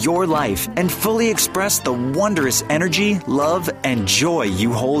 Empower your life and fully express the wondrous energy, love, and joy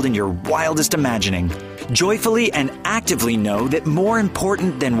you hold in your wildest imagining. Joyfully and actively know that more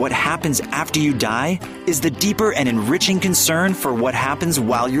important than what happens after you die is the deeper and enriching concern for what happens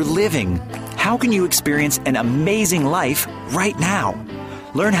while you're living. How can you experience an amazing life right now?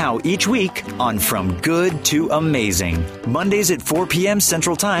 Learn how each week on From Good to Amazing. Mondays at 4 p.m.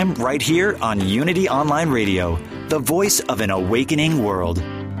 Central Time right here on Unity Online Radio, the voice of an awakening world.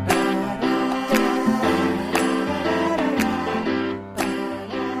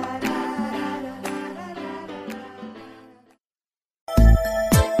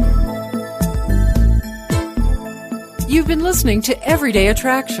 You've been listening to Everyday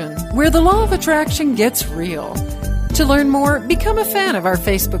Attraction, where the law of attraction gets real. To learn more, become a fan of our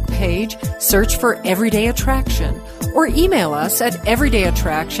Facebook page, search for Everyday Attraction, or email us at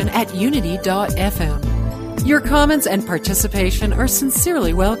everydayattraction@unity.fm. Your comments and participation are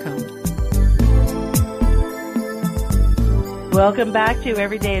sincerely welcomed. Welcome back to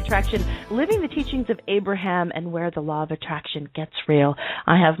Everyday Attraction, living the teachings of Abraham and where the law of attraction gets real.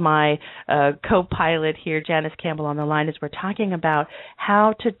 I have my co-pilot here, Janice Campbell, on the line as we're talking about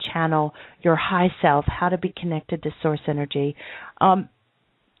how to channel your high self, how to be connected to source energy.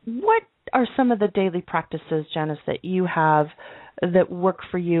 What are some of the daily practices, Janice, that you have that work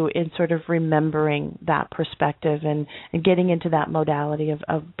for you in sort of remembering that perspective and getting into that modality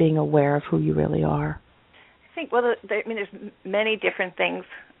of being aware of who you really are? I think, there's many different things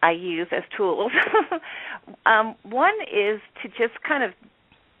I use as tools. One is to just kind of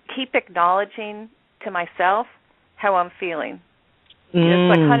keep acknowledging to myself how I'm feeling. Just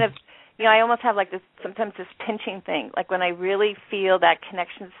like kind of, I almost have like this, sometimes this pinching thing. Like when I really feel that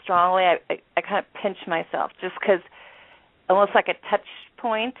connection strongly, I kind of pinch myself just because almost like a touch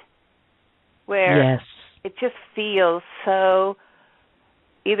point where it just feels so,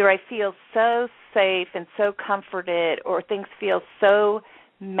 either I feel so safe and so comforted, or things feel so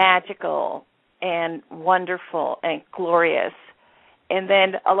magical and wonderful and glorious. And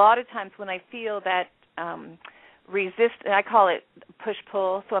then a lot of times when I feel that and I call it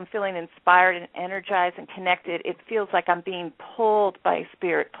push-pull, so I'm feeling inspired and energized and connected, it feels like I'm being pulled by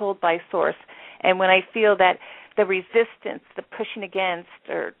spirit, pulled by source. And when I feel that the resistance, the pushing against,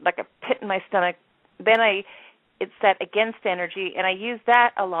 or like a pit in my stomach, then it's that against energy, and I use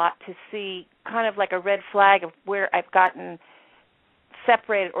that a lot to see kind of like a red flag of where I've gotten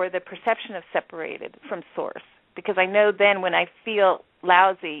separated, or the perception of separated from source. because I know then when I feel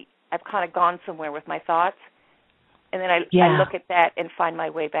lousy, I've kind of gone somewhere with my thoughts, and then I look at that and find my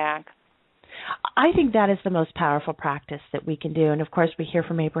way back. I think that is the most powerful practice that we can do. And, of course, we hear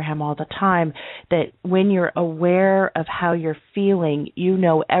from Abraham all the time that when you're aware of how you're feeling, you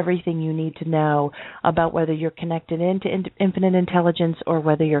know everything you need to know about whether you're connected into infinite intelligence or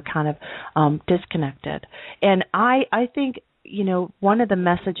whether you're kind of disconnected. And I think, one of the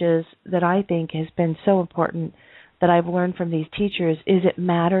messages that I think has been so important that I've learned from these teachers is it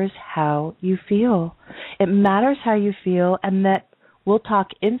matters how you feel. It matters how you feel, and that we'll talk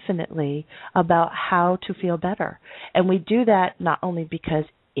infinitely about how to feel better. And we do that not only because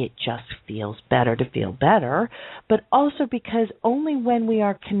it just feels better to feel better, but also because only when we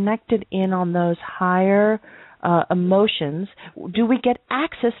are connected in on those higher emotions do we get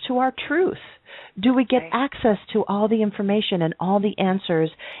access to our truth. Do we get access to all the information and all the answers?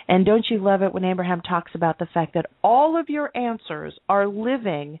 And don't you love it when Abraham talks about the fact that all of your answers are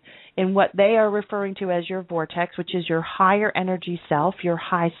living in what they are referring to as your vortex, which is your higher energy self, your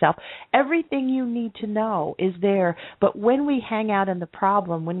high self. Everything you need to know is there. But when we hang out in the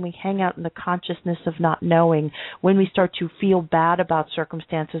problem, when we hang out in the consciousness of not knowing, when we start to feel bad about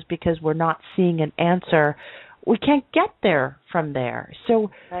circumstances because we're not seeing an answer, we can't get there from there.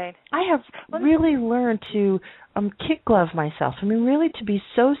 So I have really learned to kick glove myself. Really to be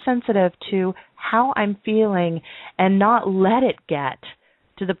so sensitive to how I'm feeling and not let it get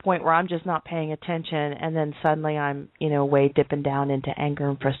to the point where I'm just not paying attention, and then suddenly I'm, way dipping down into anger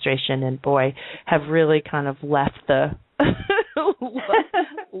and frustration, and boy, have really kind of left the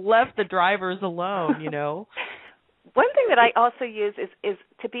left the drivers alone, One thing that I also use is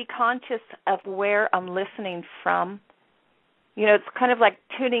to be conscious of where I'm listening from. It's kind of like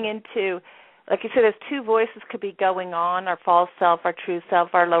tuning into, like you said, there's two voices could be going on, our false self, our true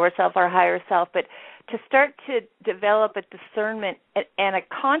self, our lower self, our higher self, but to start to develop a discernment and a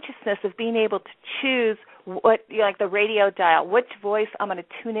consciousness of being able to choose what, like the radio dial, which voice I'm going to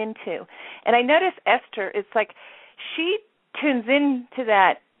tune into. And I notice Esther, it's like she tunes into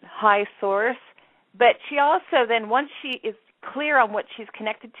that high source, but she also then, once she is clear on what she's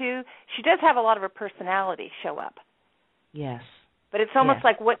connected to, she does have a lot of her personality show up. Yes. But it's almost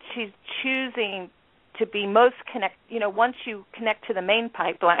like what she's choosing to be most once you connect to the main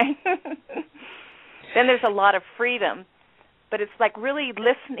pipeline, then there's a lot of freedom. But it's like really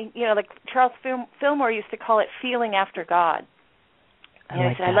listening, like Charles Fillmore used to call it feeling after God.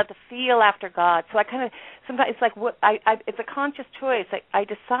 I love to feel after God. So I kind of, sometimes it's like, it's a conscious choice. I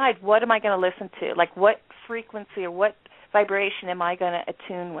decide what am I going to listen to, like what frequency or what vibration am I going to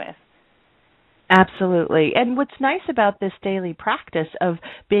attune with. Absolutely. And what's nice about this daily practice of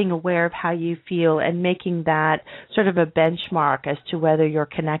being aware of how you feel and making that sort of a benchmark as to whether you're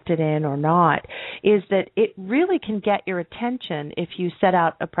connected in or not is that it really can get your attention if you set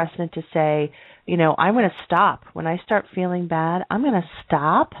out a precedent to say, I'm going to stop. When I start feeling bad, I'm going to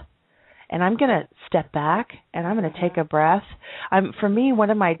stop and I'm going to step back and I'm going to take a breath. For me, one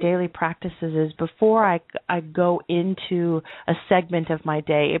of my daily practices is before I go into a segment of my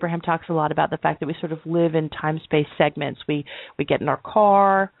day. Abraham talks a lot about the fact that we sort of live in time-space segments. We get in our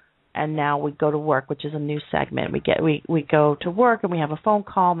car and now we go to work, which is a new segment. We go to work and we have a phone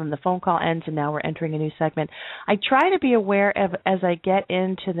call, and the phone call ends and now we're entering a new segment. I try to be aware of, as I get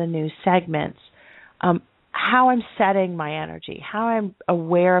into the new segments, how I'm setting my energy, how I'm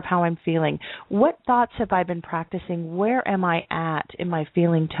aware of how I'm feeling. What thoughts have I been practicing? Where am I at in my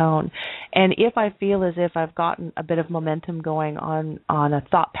feeling tone? And if I feel as if I've gotten a bit of momentum going on a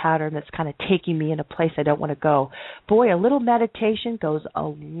thought pattern that's kind of taking me in a place I don't want to go, boy, a little meditation goes a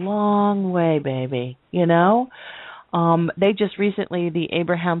long way, baby, They just recently, the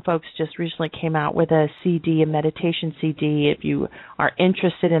Abraham folks just recently came out with a CD, a meditation CD. If you are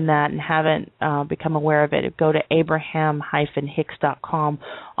interested in that and haven't become aware of it, go to abraham-hicks.com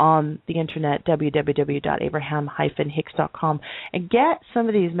on the internet, www.abraham-hicks.com, and get some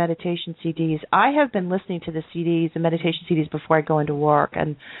of these meditation CDs. I have been listening to the CDs, the meditation CDs, before I go into work,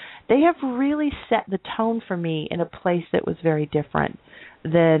 and they have really set the tone for me in a place that was very different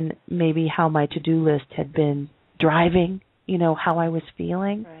than maybe how my to-do list had been driving, how I was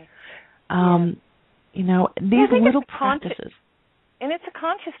feeling. Right. These little practices. And it's a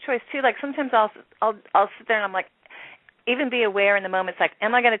conscious choice too. Like sometimes I'll sit there and I'm like, even be aware in the moment. It's like,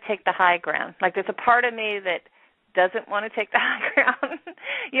 am I going to take the high ground? Like there's a part of me that doesn't want to take the high ground.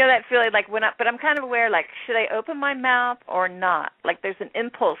 That feeling like but I'm kind of aware, like, should I open my mouth or not? Like there's an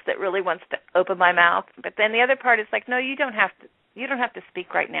impulse that really wants to open my mouth, but then the other part is like, no, you don't have to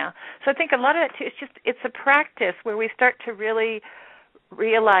speak right now. So I think a lot of that too, it's a practice where we start to really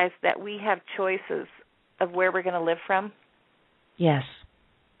realize that we have choices of where we're going to live from? Yes.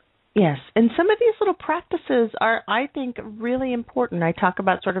 Yes, and some of these little practices are, I think, really important. I talk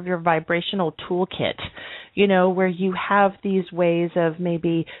about sort of your vibrational toolkit, where you have these ways of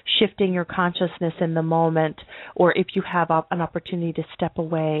maybe shifting your consciousness in the moment, or if you have an opportunity to step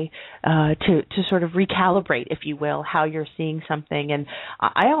away, to sort of recalibrate, if you will, how you're seeing something. And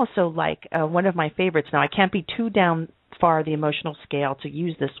I also like one of my favorites. Now, I can't be too down far the emotional scale to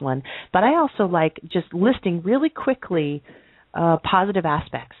use this one, but I also like just listing really quickly positive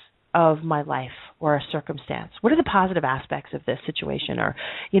aspects of my life or a circumstance. What are the positive aspects of this situation? Or,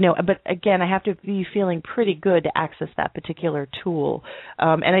 but again, I have to be feeling pretty good to access that particular tool.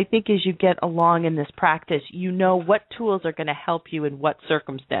 And I think as you get along in this practice, what tools are going to help you in what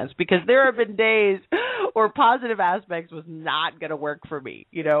circumstance, because there have been days where positive aspects was not going to work for me.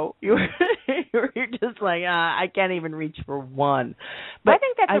 You're just like, I can't even reach for one. But I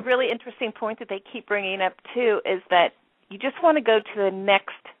think that's a really interesting point that they keep bringing up too, is that you just want to go to the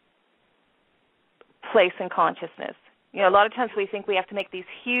next place in consciousness. A lot of times we think we have to make these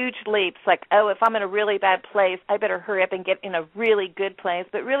huge leaps, like, if I'm in a really bad place, I better hurry up and get in a really good place.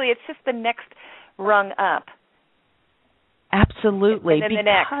 But really, it's just the next rung up. Absolutely. And then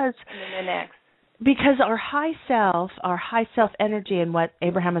the next. Because our high self energy, and what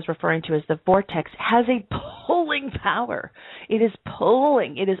Abraham is referring to as the vortex, has a pulling power. It is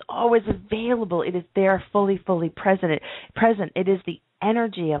pulling. It is always available. It is there fully present. It is the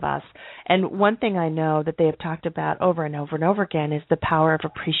energy of us. And one thing I know that they have talked about over and over and over again is the power of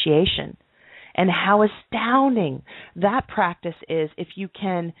appreciation, and how astounding that practice is if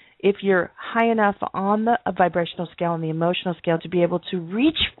you're high enough on the vibrational scale and the emotional scale to be able to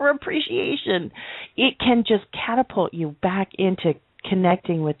reach for appreciation. It can just catapult you back into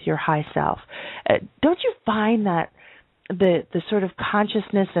connecting with your high self. Don't you find that the sort of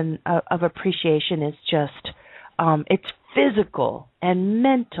consciousness of appreciation is just, it's physical and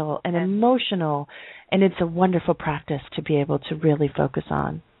mental and emotional, and it's a wonderful practice to be able to really focus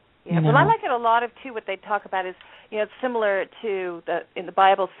on. Yeah, but I like it a lot of, too, what they talk about is, it's similar to in the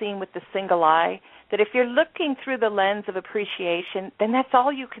Bible scene with the single eye, that if you're looking through the lens of appreciation, then that's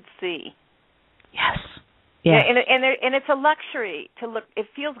all you could see. Yes. Yeah. And it's a luxury to look. It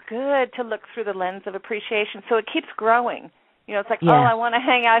feels good to look through the lens of appreciation, so it keeps growing. It's like, I want to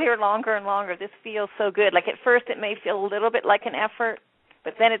hang out here longer and longer. This feels so good. Like at first it may feel a little bit like an effort,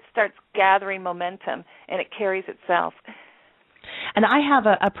 but then it starts gathering momentum, and it carries itself. And I have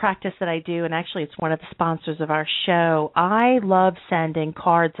a practice that I do, and actually it's one of the sponsors of our show. I love sending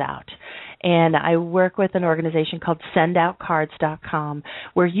cards out. And I work with an organization called sendoutcards.com,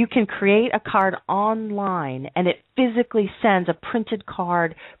 where you can create a card online, and it physically sends a printed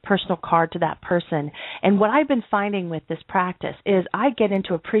card, personal card, to that person. And what I've been finding with this practice is I get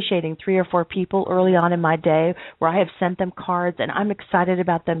into appreciating 3 or 4 people early on in my day where I have sent them cards, and I'm excited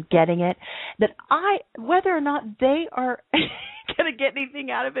about them getting it, that whether or not they are going to get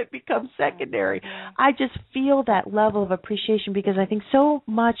anything out of it becomes secondary. I just feel that level of appreciation, because I think so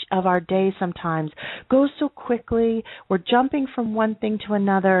much of our day sometimes goes so quickly. We're jumping from one thing to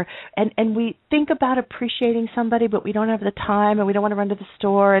another, and we think about appreciating somebody, but we don't have the time, and we don't want to run to the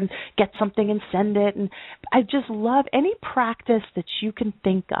store and get something and send it. And I just love any practice that you can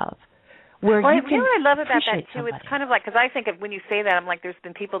think of where you can. What I love about that, too, somebody. It's kind of like, because I think of when you say that, I'm like, there's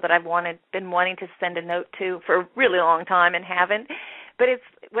been people that I've been wanting to send a note to for a really long time and haven't. But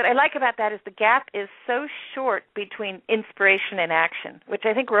what I like about that is the gap is so short between inspiration and action, which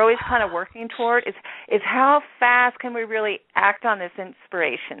I think we're always kind of working toward, is how fast can we really act on this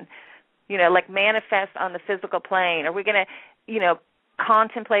inspiration, like manifest on the physical plane? Are we going to,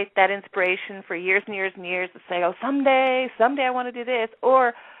 contemplate that inspiration for years and years and years to say, someday I want to do this?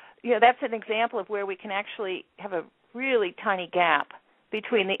 Or, that's an example of where we can actually have a really tiny gap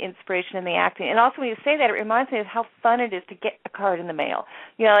between the inspiration and the acting. And also when you say that, it reminds me of how fun it is to get a card in the mail.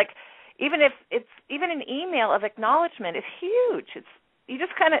 Like even an email of acknowledgement is huge. You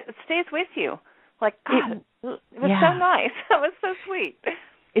just kind of, it stays with you. Like, God, it was so nice. That was so sweet.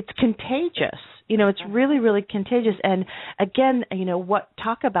 It's contagious. It's really, really contagious. And again,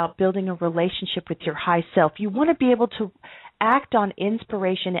 talk about building a relationship with your high self. You want to be able to act on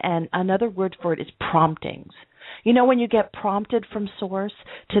inspiration, and another word for it is promptings. When you get prompted from source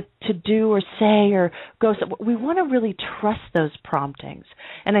to do or say or go, we want to really trust those promptings.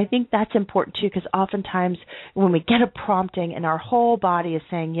 And I think that's important, too, because oftentimes when we get a prompting and our whole body is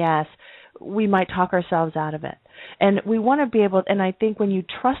saying yes, we might talk ourselves out of it. And we want to be able, and I think when you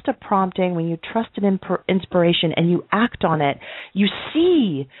trust a prompting, when you trust an inspiration and you act on it, you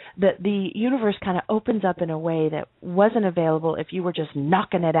see that the universe kind of opens up in a way that wasn't available if you were just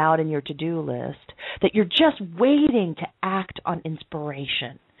knocking it out in your to-do list, that you're just waiting to act on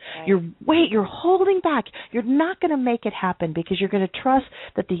inspiration. Right. You're holding back. You're not going to make it happen because you're going to trust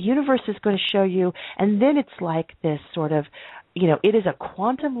that the universe is going to show you, and then it's like this sort of, it is a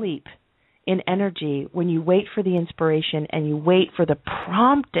quantum leap in energy when you wait for the inspiration and you wait for the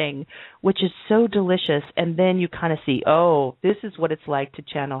prompting, which is so delicious, and then you kind of see, oh, this is what it's like to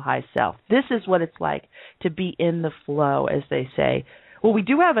channel high self. This is what it's like to be in the flow, as they say. Well, we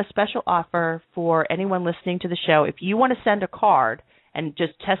do have a special offer for anyone listening to the show. If you want to send a card and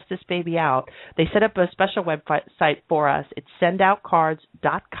just test this baby out, they set up a special website for us. It's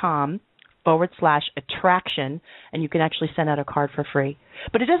sendoutcards.com/attraction, and you can actually send out a card for free.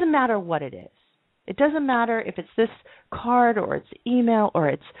 But it doesn't matter what it is. It doesn't matter if it's this card or it's email or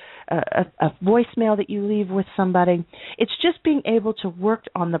it's a voicemail that you leave with somebody. It's just being able to work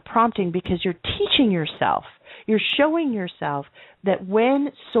on the prompting because you're teaching yourself. You're showing yourself that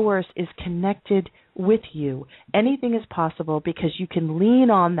when Source is connected with you, anything is possible because you can lean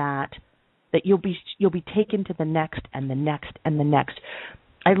on that you'll be taken to the next and the next and the next.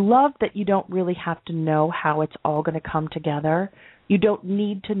 I love that you don't really have to know how it's all going to come together. You don't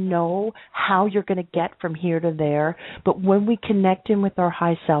need to know how you're going to get from here to there. But when we connect in with our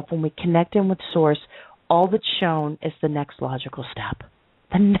high self, when we connect in with Source, all that's shown is the next logical step.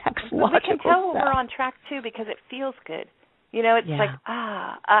 The next logical step. We can tell when we're on track, too, because it feels good. It's like,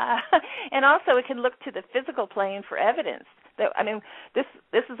 and also it can look to the physical plane for evidence.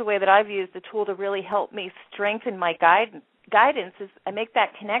 This is the way that I've used the tool to really help me strengthen my guidance is I make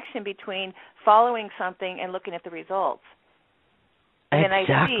that connection between following something and looking at the results. And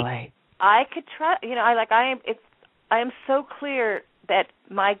exactly. Then I see I could trust. I am so clear that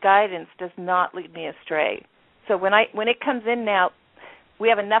my guidance does not lead me astray. So when it comes in now, we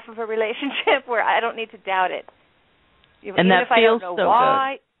have enough of a relationship where I don't need to doubt it. Even that if I feels don't know so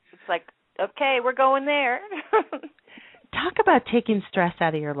why, good. It's like, okay, we're going there. Talk about taking stress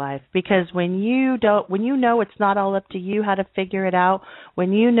out of your life, because when you know it's not all up to you how to figure it out,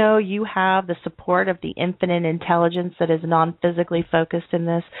 when you know you have the support of the infinite intelligence that is non-physically focused in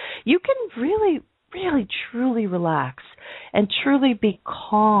this, you can really, really, truly relax and truly be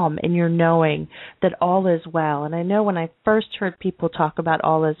calm in your knowing that all is well. And I know when I first heard people talk about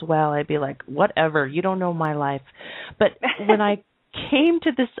all is well, I'd be like, whatever, you don't know my life. But when I came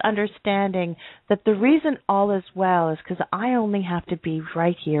to this understanding that the reason all is well is because I only have to be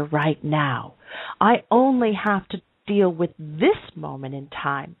right here, right now. I only have to deal with this moment in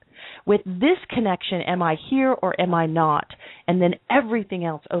time. With this connection, am I here or am I not? And then everything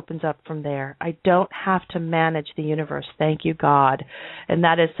else opens up from there. I don't have to manage the universe. Thank you, God. And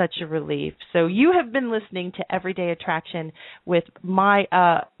that is such a relief. So you have been listening to Everyday Attraction with my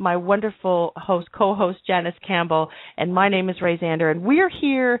wonderful co-host, Janice Campbell, and my name is Rae Zander. And we're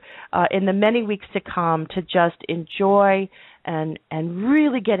here in the many weeks to come to just enjoy and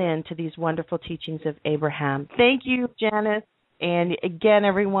really get into these wonderful teachings of Abraham. Thank you, Janice. And again,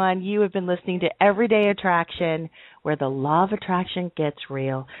 everyone, you have been listening to Everyday Attraction, where the law of attraction gets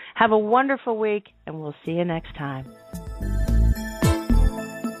real. Have a wonderful week, and we'll see you next time.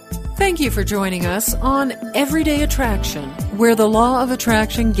 Thank you for joining us on Everyday Attraction, where the law of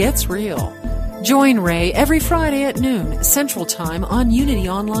attraction gets real. Join Rae every Friday at noon Central Time on Unity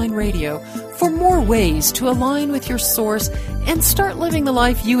Online Radio for more ways to align with your source and start living the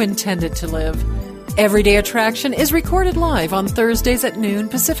life you intended to live. Everyday Attraction is recorded live on Thursdays at noon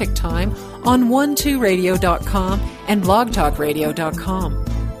Pacific Time on 12radio.com and blogtalkradio.com.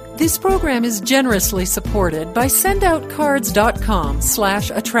 This program is generously supported by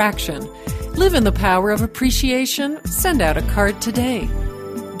sendoutcards.com/attraction. Live in the power of appreciation. Send out a card today.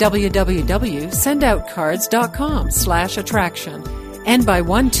 www.sendoutcards.com/attraction and by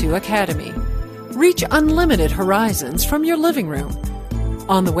 12 Academy. Reach unlimited horizons from your living room.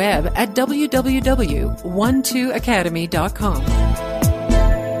 On the web at www.12academy.com.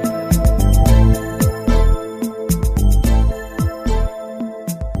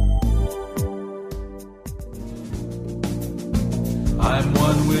 I'm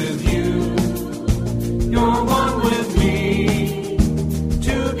one with you, you're one with me,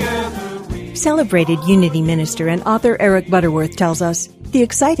 together we... Celebrated Unity minister and author Eric Butterworth tells us, the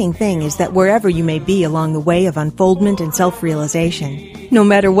exciting thing is that wherever you may be along the way of unfoldment and self-realization, no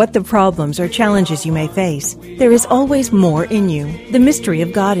matter what the problems or challenges you may face, there is always more in you, the mystery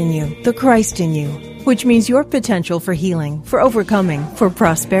of God in you, the Christ in you, which means your potential for healing, for overcoming, for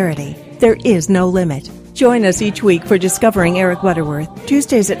prosperity. There is no limit. Join us each week for Discovering Eric Butterworth,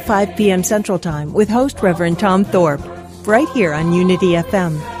 Tuesdays at 5 p.m. Central Time with host Reverend Tom Thorpe, right here on Unity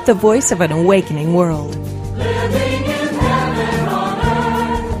FM, the voice of an awakening world. Living